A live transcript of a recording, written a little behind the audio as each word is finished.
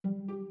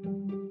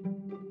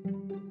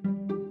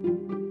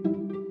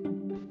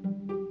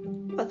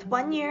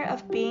1 year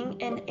of being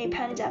in a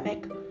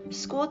pandemic,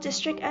 school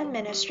district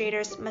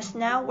administrators must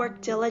now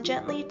work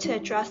diligently to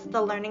address the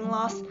learning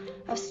loss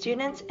of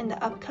students in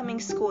the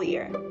upcoming school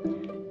year.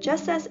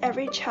 Just as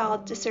every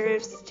child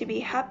deserves to be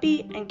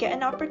happy and get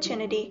an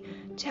opportunity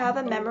to have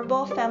a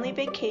memorable family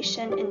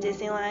vacation in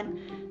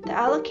Disneyland, the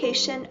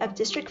allocation of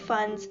district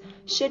funds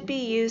should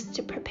be used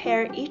to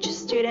prepare each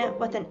student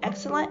with an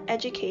excellent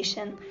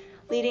education,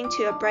 leading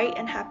to a bright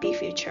and happy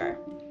future.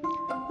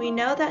 We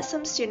know that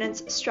some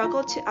students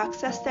struggle to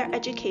access their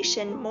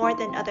education more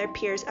than other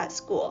peers at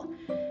school,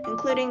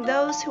 including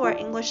those who are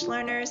English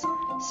learners,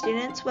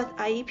 students with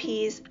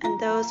IEPs, and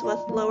those with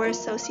lower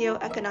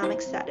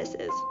socioeconomic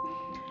statuses.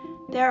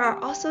 There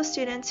are also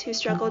students who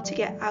struggle to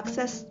get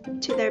access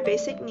to their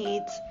basic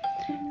needs,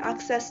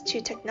 access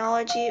to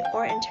technology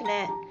or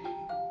internet,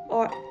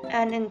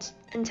 and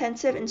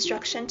intensive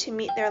instruction to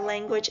meet their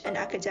language and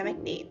academic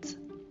needs.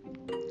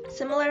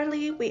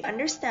 Similarly, we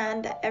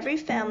understand that every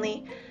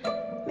family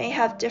may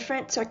have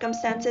different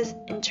circumstances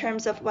in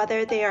terms of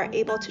whether they are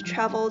able to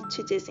travel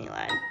to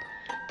Disneyland.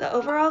 The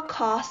overall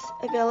cost,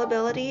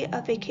 availability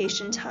of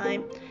vacation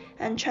time,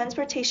 and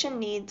transportation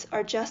needs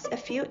are just a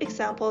few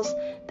examples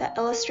that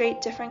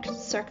illustrate different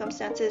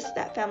circumstances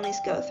that families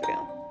go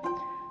through.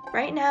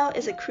 Right now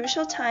is a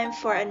crucial time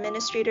for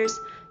administrators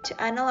to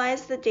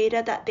analyze the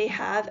data that they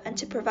have and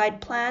to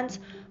provide plans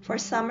for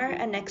summer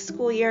and next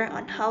school year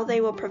on how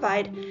they will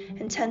provide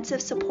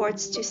intensive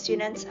supports to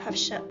students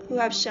who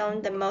have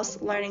shown the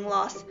most learning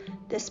loss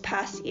this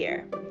past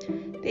year.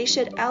 They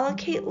should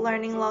allocate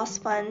learning loss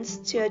funds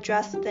to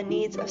address the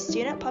needs of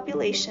student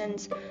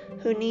populations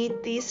who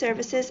need these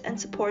services and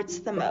supports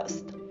the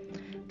most.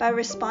 By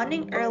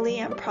responding early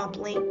and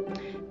promptly,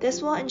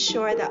 this will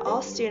ensure that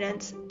all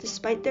students,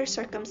 despite their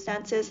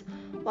circumstances,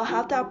 will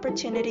have the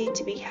opportunity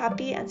to be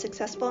happy and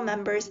successful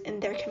members in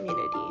their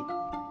community.